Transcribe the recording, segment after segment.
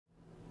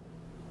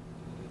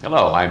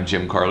Hello, I'm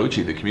Jim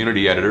Carlucci, the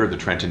community editor of the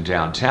Trenton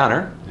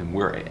Downtowner, and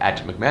we're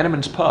at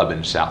McManimon's Pub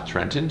in South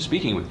Trenton,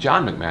 speaking with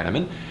John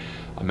McManimon,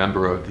 a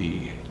member of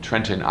the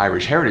Trenton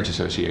Irish Heritage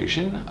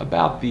Association,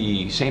 about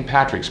the St.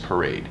 Patrick's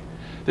Parade.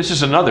 This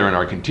is another in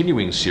our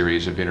continuing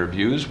series of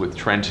interviews with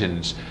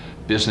Trenton's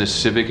business,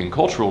 civic, and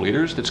cultural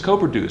leaders that's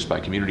co-produced by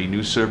Community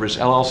News Service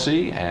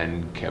LLC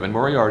and Kevin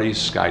Moriarty's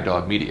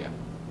Skydog Media.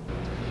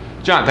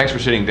 John, thanks for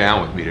sitting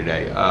down with me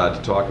today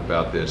to talk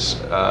about this.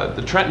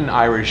 The Trenton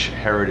Irish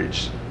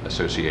Heritage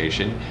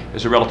Association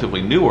is a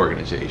relatively new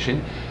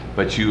organization,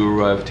 but you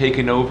have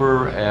taken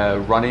over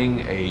running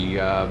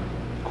a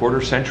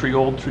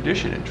quarter-century-old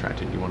tradition in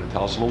Trenton. You want to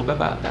tell us a little bit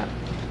about that?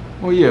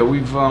 Well, yeah,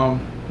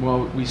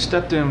 we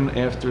stepped in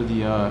after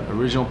the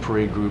original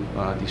parade group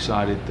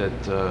decided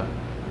that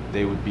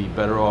they would be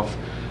better off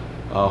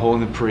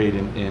holding the parade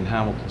in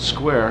Hamilton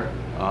Square.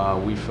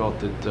 We felt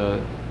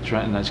that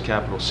Trenton, as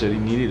capital city,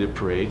 needed a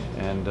parade,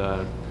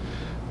 and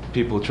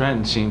people of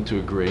Trenton seemed to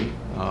agree.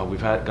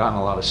 We've gotten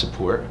a lot of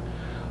support,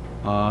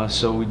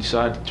 so we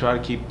decided to try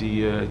to keep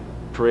the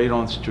parade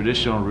on its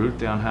traditional route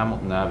down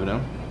Hamilton Avenue,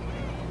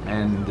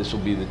 and this will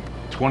be the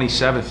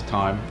 27th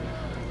time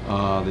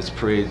this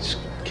parade's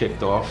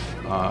kicked off.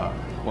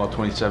 Well,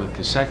 27th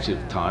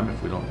consecutive time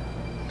if we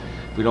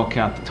don't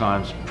count the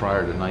times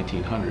prior to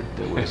 1900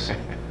 that was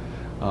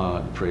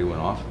the parade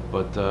went off.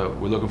 But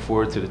we're looking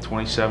forward to the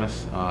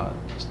 27th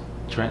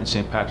Trenton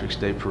St. Patrick's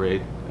Day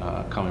Parade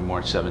coming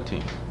March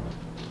 17th.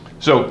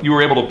 So you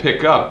were able to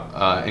pick up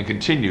and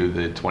continue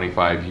the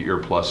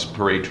 25-year-plus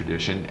parade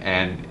tradition,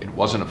 and it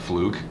wasn't a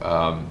fluke.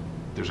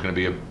 There's going to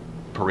be a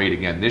parade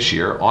again this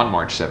year on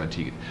March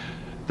 17th.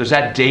 Does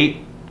that date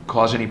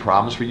cause any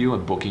problems for you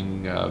in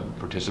booking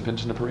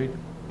participants in the parade?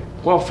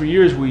 Well, for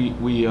years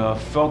we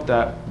felt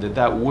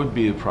that would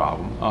be a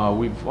problem.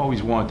 We've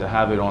always wanted to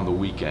have it on the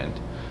weekend.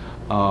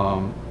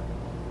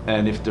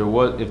 And if the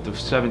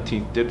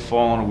 17th did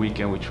fall on a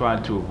weekend, we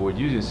tried to avoid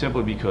using it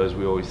simply because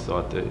we always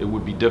thought that it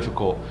would be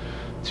difficult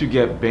to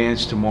get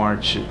bands to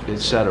march,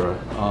 etc.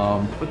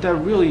 But that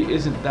really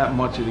isn't that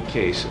much of the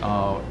case.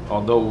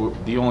 Although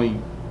the only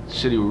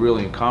city we're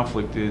really in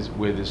conflict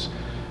with is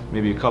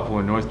maybe a couple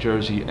in North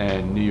Jersey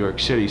and New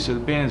York City. So the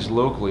bands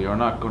locally are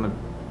not going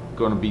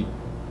to be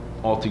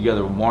all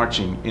together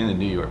marching in the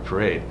New York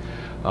parade.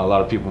 A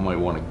lot of people might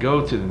want to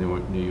go to the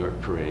New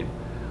York parade.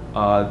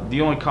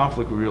 The only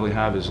conflict we really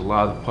have is a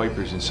lot of the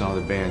pipers in some of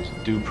the bands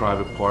do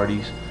private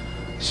parties.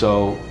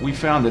 So we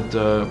found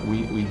that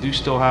we do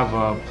still have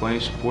plenty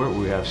of support.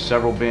 We have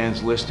several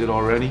bands listed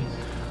already,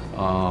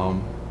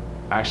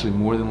 actually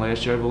more than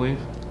last year, I believe.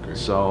 Great.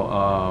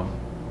 So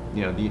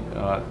you know,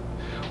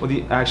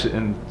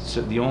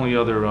 the only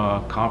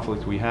other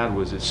conflict we had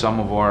was that some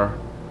of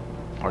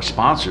our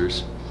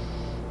sponsors,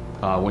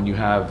 when you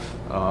have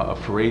a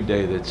parade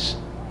day that's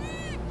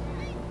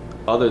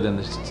other than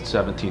the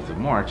 17th of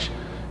March,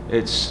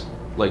 it's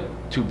like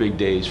two big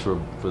days for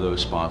those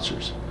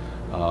sponsors,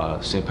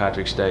 St.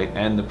 Patrick's Day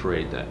and the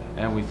parade day.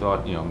 And we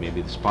thought, you know,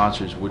 maybe the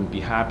sponsors wouldn't be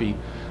happy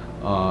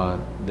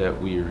that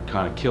we are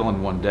kind of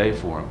killing one day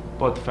for them.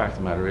 But the fact of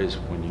the matter is,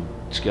 when you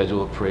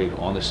schedule a parade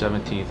on the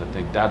 17th, I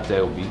think that day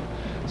will be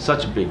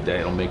such a big day,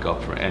 it'll make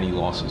up for any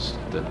losses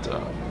that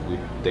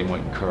they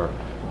might incur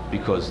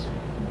because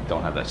they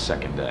don't have that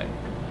second day.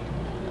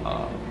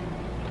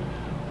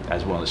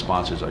 As one of the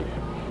sponsors, I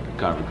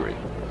kind of agree.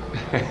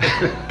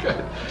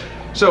 Good.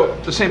 So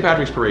the St.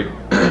 Patrick's Parade,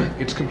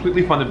 it's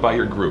completely funded by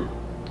your group,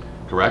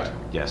 correct?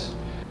 Yes.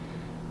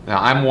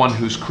 Now, I'm one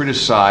who's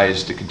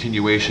criticized the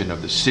continuation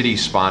of the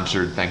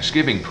city-sponsored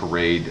Thanksgiving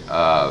parade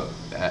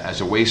as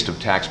a waste of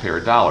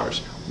taxpayer dollars.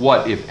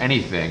 What, if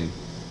anything,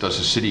 does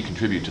the city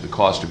contribute to the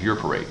cost of your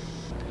parade?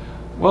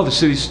 Well, the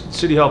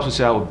city helps us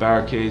out with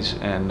barricades,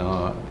 and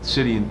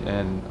city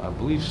and I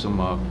believe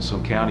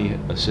some county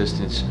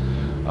assistance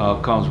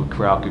comes with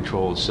crowd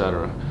control,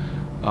 etc.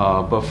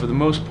 But for the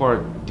most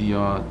part,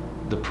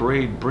 the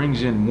parade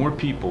brings in more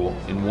people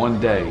in one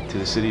day to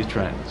the city of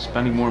Trenton,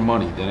 spending more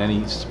money than any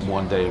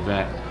one-day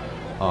event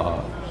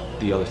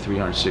the other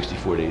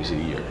 364 days of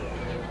the year.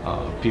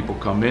 People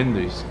come in,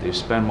 they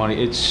spend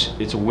money.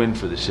 It's a win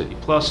for the city.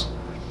 Plus,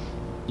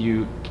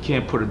 you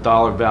can't put a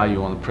dollar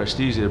value on the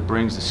prestige that it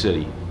brings the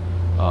city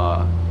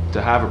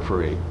to have a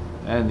parade,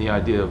 and the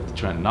idea of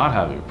Trenton not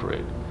having a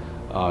parade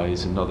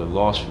is another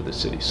loss for the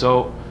city.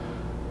 So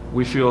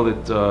we feel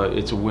that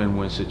it's a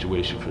win-win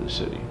situation for the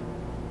city.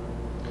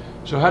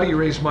 So how do you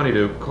raise money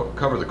to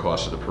cover the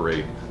cost of the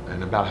parade,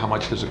 and about how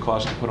much does it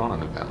cost to put on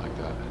an event like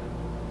that?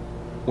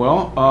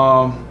 Well,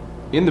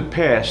 in the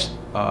past,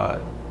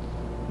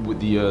 with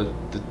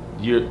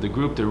the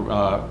group that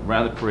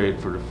ran the parade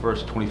for the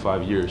first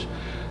 25 years,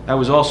 that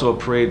was also a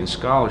parade and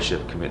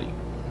scholarship committee.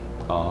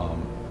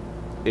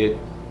 It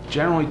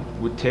generally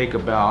would take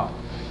about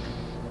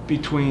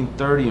between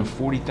 $30,000 and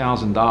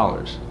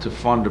 $40,000 to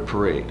fund a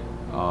parade,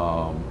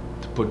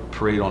 to put a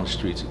parade on the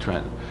streets of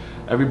Trenton.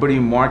 Everybody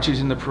who marches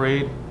in the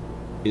parade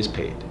is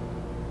paid.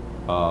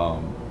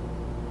 All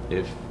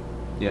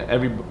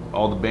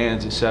the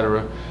bands,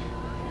 etc.,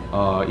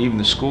 Even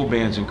the school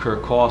bands incur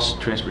costs,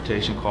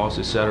 transportation costs,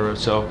 etc.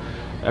 So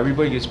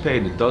everybody gets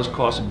paid, and it does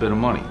cost a bit of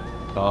money.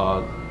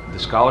 The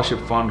scholarship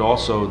fund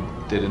also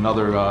did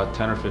another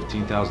 $10,000 or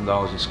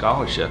 $15,000 in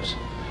scholarships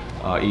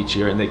each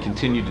year, and they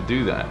continue to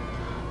do that.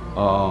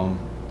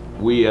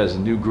 We, as a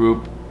new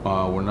group,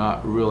 we're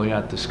not really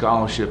at the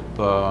scholarship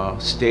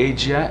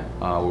stage yet.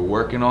 We're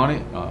working on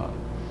it.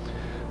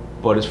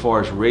 But as far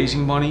as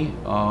raising money,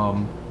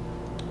 the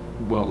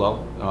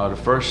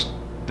first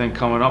thing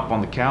coming up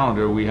on the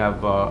calendar, we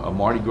have a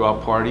Mardi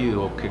Gras party that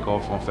will kick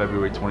off on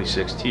February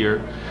 26th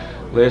here.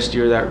 Last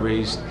year that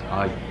raised,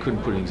 I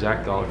couldn't put an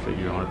exact dollar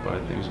figure on it, but I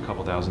think it was a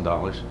couple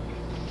 $1,000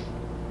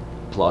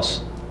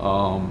 plus.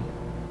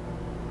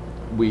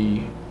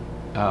 We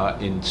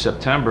in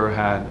September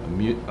had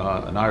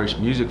an Irish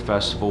music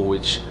festival,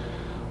 which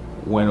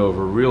went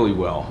over really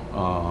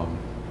well.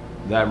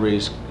 That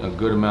raised a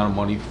good amount of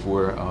money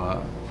for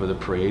the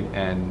parade,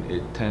 and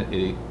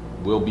it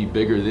will be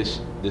bigger this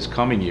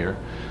coming year.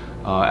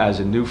 As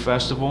a new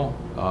festival,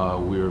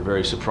 we were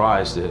very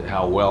surprised at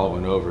how well it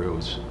went over. It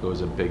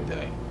was a big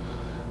day.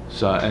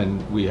 So,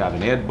 and we have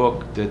an ad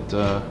book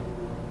that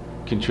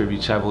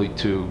contributes heavily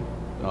to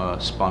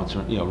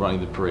sponsoring, running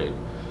the parade.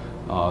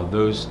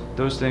 Those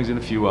things and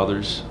a few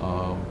others.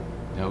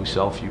 We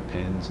sell a few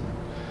pins and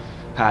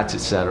hats,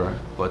 etc.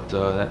 But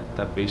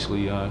that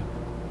basically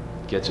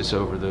gets us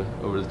over the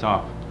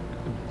top.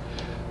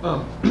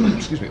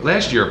 Excuse me.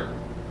 Last year,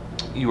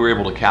 you were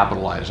able to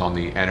capitalize on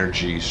the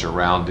energy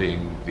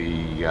surrounding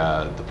the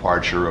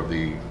departure of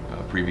the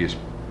previous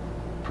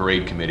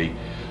parade committee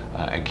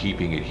and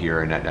keeping it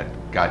here, and that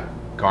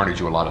garnered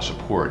you a lot of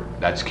support.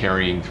 That's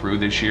carrying through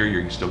this year.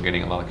 You're still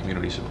getting a lot of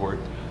community support.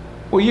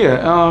 Well,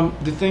 yeah.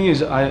 The thing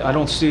is, I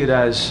don't see it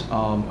as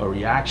a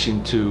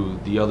reaction to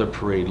the other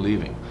parade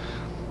leaving.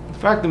 The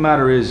fact of the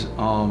matter is,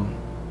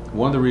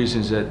 one of the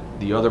reasons that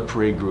the other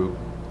parade group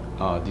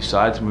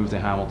decided to move to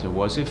Hamilton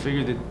was they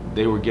figured that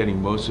they were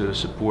getting most of the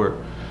support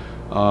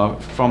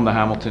from the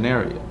Hamilton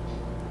area.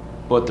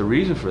 But the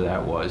reason for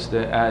that was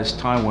that as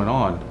time went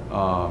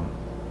on,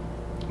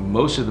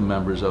 most of the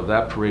members of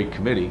that parade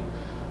committee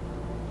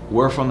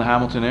were from the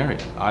Hamilton area.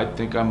 I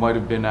think I might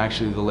have been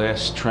actually the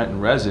last Trenton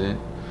resident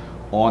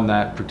on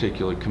that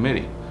particular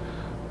committee.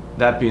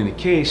 That being the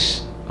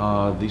case,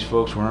 these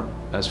folks weren't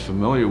as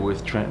familiar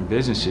with Trenton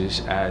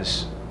businesses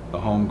as a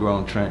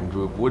homegrown Trenton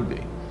group would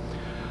be.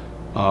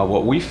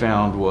 What we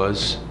found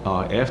was,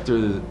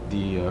 after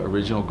the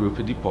original group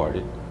had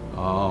departed,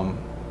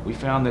 we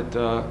found that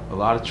a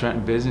lot of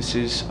Trenton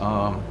businesses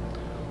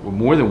were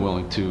more than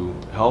willing to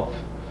help,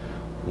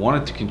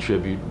 wanted to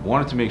contribute,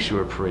 wanted to make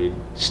sure a parade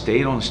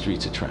stayed on the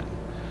streets of Trenton,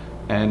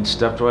 and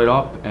stepped right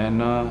up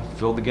and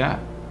filled the gap.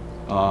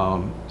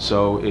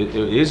 So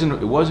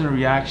it wasn't a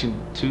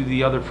reaction to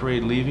the other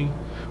parade leaving.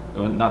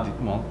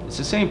 It's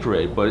the same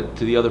parade, but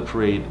to the other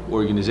parade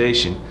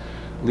organization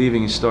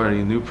leaving and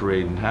starting a new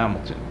parade in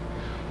Hamilton.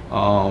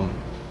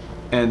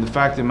 And the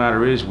fact of the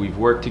matter is, we've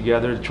worked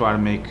together to try to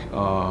make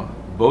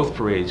both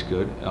parades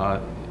good.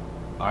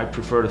 I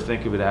prefer to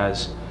think of it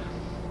as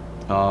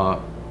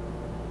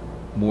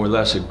more or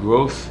less a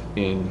growth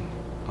in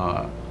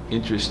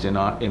interest in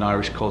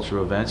Irish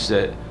cultural events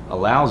that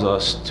allows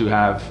us to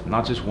have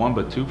not just one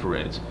but two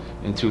parades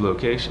in two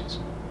locations,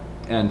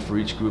 and for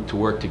each group to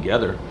work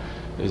together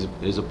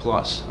is a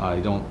plus. I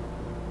don't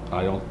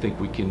think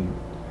we can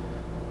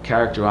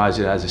characterize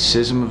it as a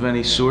schism of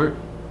any sort.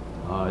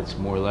 It's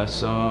more or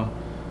less an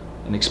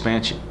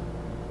expansion.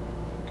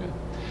 Okay.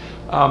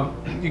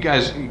 You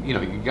guys,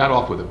 you got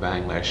off with a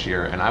bang last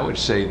year, and I would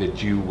say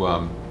that you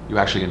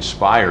actually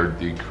inspired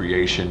the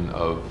creation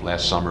of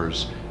last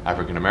summer's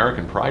African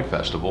American Pride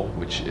Festival,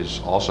 which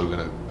is also going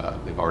to,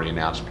 they've already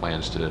announced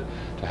plans to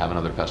have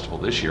another festival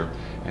this year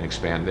and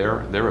expand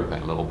their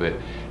event a little bit.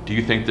 Do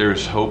you think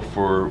there's hope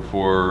for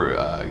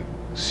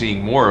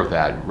seeing more of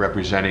that,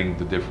 representing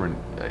the different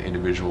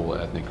individual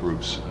ethnic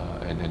groups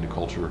and the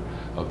culture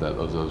of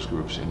those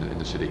groups in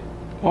the city?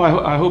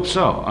 Well, I hope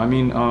so. I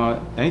mean,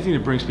 anything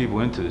that brings people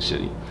into the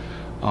city,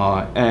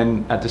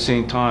 and at the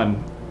same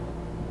time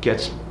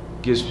gives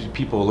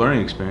people a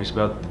learning experience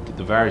about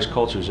the various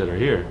cultures that are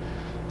here,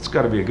 it's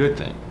got to be a good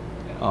thing.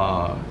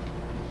 I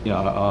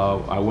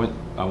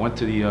went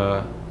to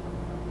the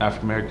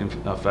African American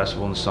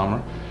Festival in the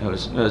summer. It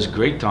was a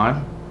great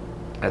time.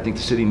 I think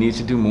the city needs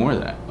to do more of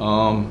that.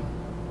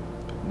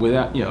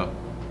 Without,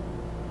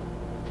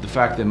 the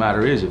fact of the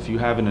matter is, if you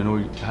have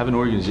an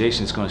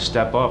organization that's going to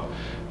step up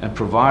and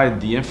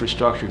provide the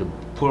infrastructure to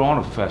put on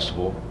a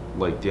festival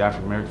like the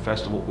African American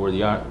Festival or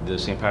the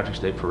St. Patrick's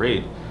Day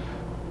Parade,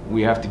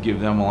 we have to give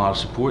them a lot of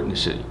support in the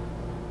city.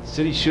 The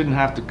city shouldn't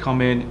have to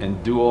come in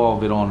and do all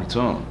of it on its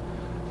own,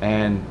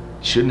 and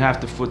shouldn't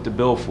have to foot the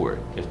bill for it.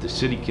 If the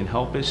city can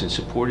help us and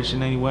support us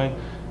in any way,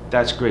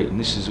 that's great. And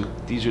these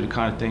are the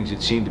kind of things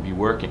that seem to be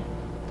working,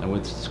 and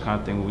it's the kind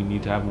of thing we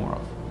need to have more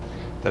of.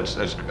 That's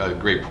a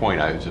great point.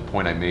 It's a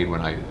point I made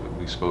when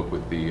we spoke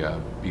with the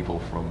people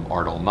from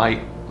Art All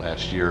Night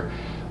last year.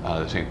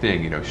 The same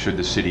thing. Should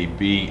the city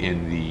be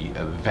in the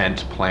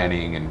event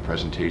planning and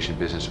presentation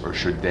business, or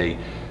should they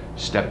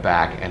step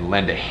back and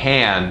lend a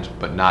hand,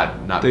 but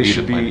not They be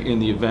should the plan. be in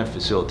the event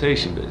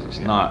facilitation business,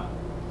 Yeah. not,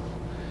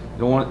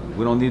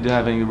 we don't need to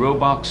have any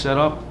roadblocks set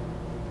up.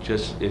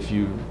 Just if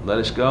you let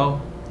us go,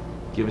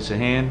 give us a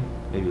hand,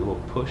 maybe a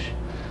little push,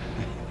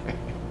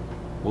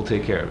 we'll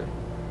take care of it.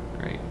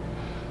 Great.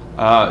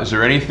 Is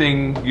there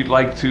anything you'd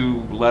like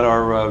to let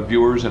our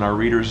viewers and our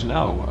readers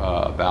know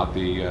about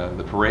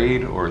the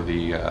parade or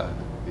the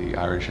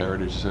Irish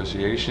Heritage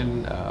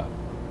Association?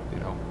 You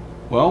know.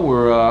 Well,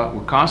 we're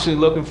constantly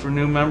looking for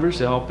new members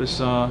to help us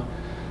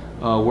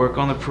work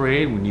on the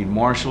parade. We need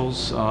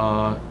marshals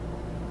all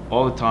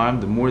the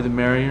time. The more the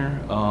merrier.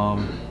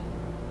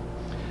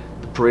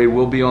 The parade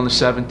will be on the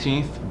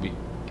 17th. We'll be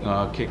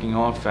kicking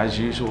off as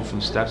usual from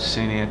the steps of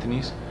St.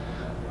 Anthony's,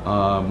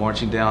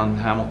 marching down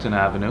Hamilton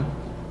Avenue,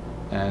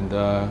 and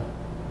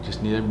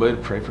just need everybody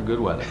to pray for good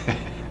weather.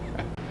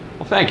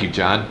 Well, thank you,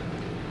 John.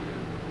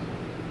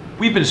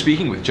 We've been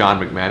speaking with John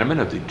McManimon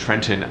of the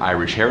Trenton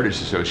Irish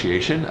Heritage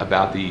Association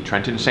about the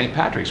Trenton St.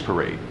 Patrick's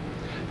Parade.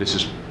 This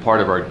is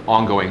part of our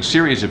ongoing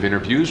series of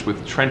interviews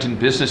with Trenton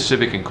business,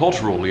 civic, and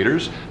cultural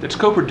leaders that's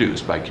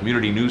co-produced by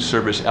Community News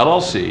Service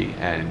LLC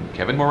and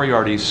Kevin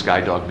Moriarty's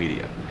Skydog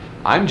Media.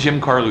 I'm Jim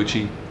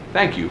Carlucci.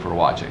 Thank you for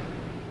watching.